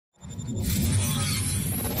All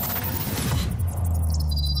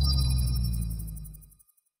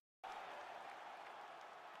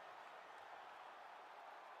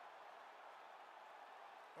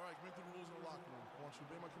right, commit to the rules in the locker room. I want you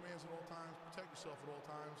to obey my commands at all times, protect yourself at all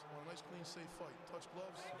times. I want a nice, clean, safe fight. Touch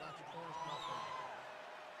gloves, back your corners, mouth down.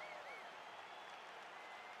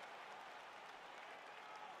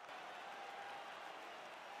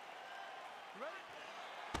 You ready?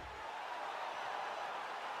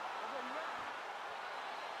 Okay, you ready?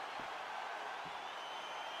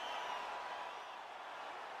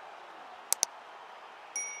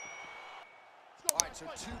 All right, so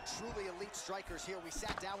two truly elite strikers here. We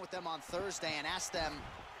sat down with them on Thursday and asked them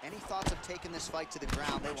any thoughts of taking this fight to the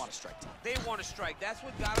ground. They want to strike. They want to strike. That's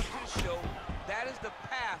what got them to the show. That is the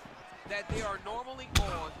path that they are normally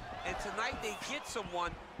on. And tonight they get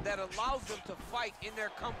someone that allows them to fight in their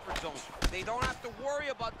comfort zone. They don't have to worry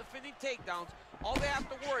about defending takedowns. All they have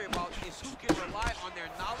to worry about is who can rely on their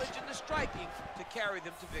knowledge in the striking to carry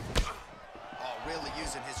them to victory. Oh, really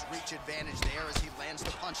using his reach advantage there as he lands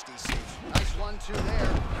the punch, DC. Nice 1-2 there.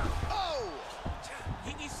 Oh!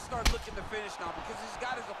 He needs to start looking to finish now because he's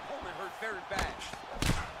got his opponent hurt very bad.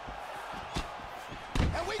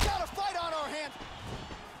 And we got a fight on our hands.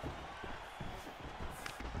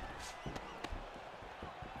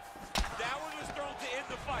 That one was thrown to end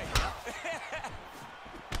the fight.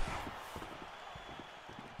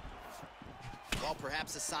 Well,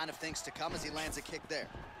 perhaps a sign of things to come as he lands a kick there.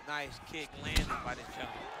 Nice kick landed by this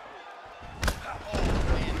gentleman. Oh,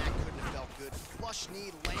 man, that couldn't have felt good. Flush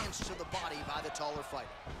knee lands to the body by the taller fighter.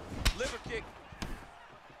 Liver kick.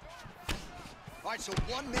 All right, so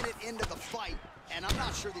 1 minute into the fight, and I'm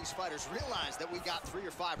not sure these fighters realize that we got 3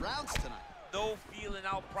 or 5 rounds tonight. No feeling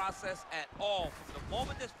out process at all. From the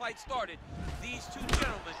moment this fight started, these two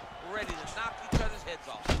gentlemen were ready to knock each other's heads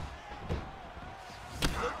off.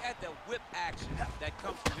 Look at the whip action that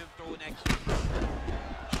comes from him throwing that kick.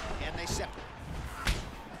 And they separate.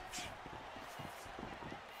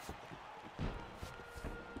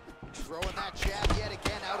 Throwing that jab yet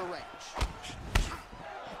again out of range.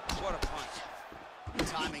 What a punch.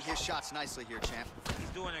 Timing his shots nicely here, champ. He's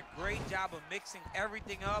doing a great job of mixing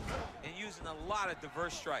everything up and using a lot of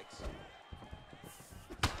diverse strikes.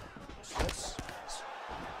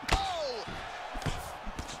 Oh!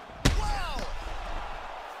 Wow!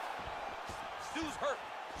 Dude's hurt.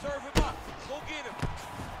 Serve him up. Go get him.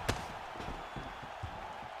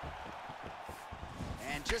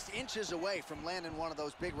 And just inches away from landing one of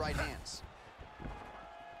those big right hands.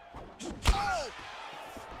 Oh!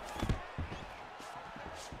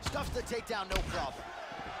 Stuffs the takedown, no problem.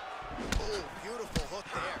 Oh, beautiful hook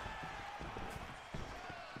there.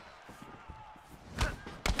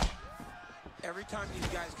 Every time these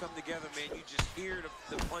guys come together, man, you just hear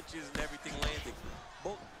the punches and everything landing.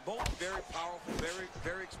 Both very powerful,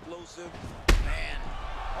 very explosive. Man.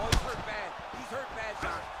 Oh, he's hurt bad. He's hurt bad,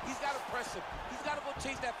 John. He's got to press him. He's got to go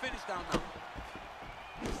chase that finish down now.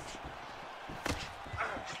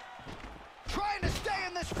 Trying to stay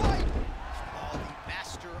in this fight. Oh, the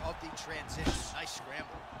master of the transition. Nice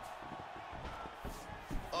scramble.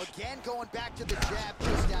 Again, going back to the jab,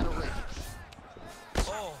 just out of range.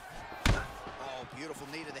 Oh. Oh, beautiful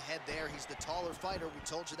knee to the head there. He's the taller fighter. We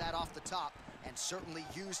told you that off the top, and certainly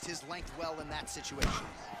used his length well in that situation.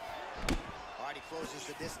 All right, he closes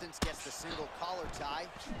the distance, gets the single collar tie.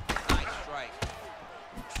 Nice strike.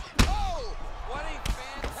 Oh! What a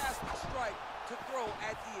fantastic strike to throw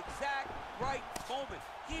at the exact right moment.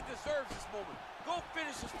 He deserves this moment. Go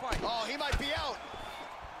finish his fight. Oh, he might be out.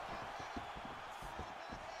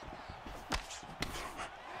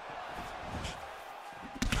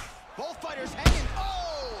 Both fighters hanging.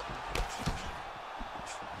 Oh!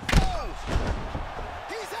 Oh!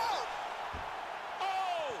 He's out!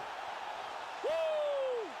 Oh! Woo!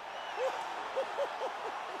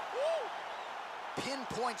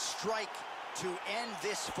 Pinpoint strike to end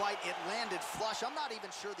this fight. It landed flush. I'm not even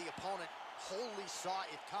sure the opponent wholly saw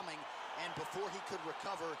it coming, and before he could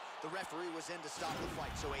recover, the referee was in to stop the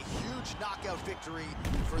fight. So a huge knockout victory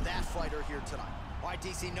for that fighter here tonight. All right,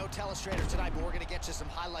 DC, no telestrator tonight, but we're going to get you some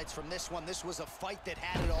highlights from this one. This was a fight that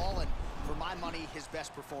had it all, and for my money, his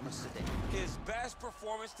best performance to date. His best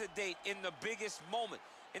performance to date in the biggest moment.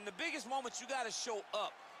 In the biggest moments, you got to show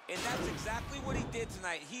up, and that's exactly what he did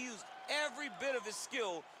tonight. He used every bit of his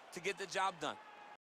skill to get the job done.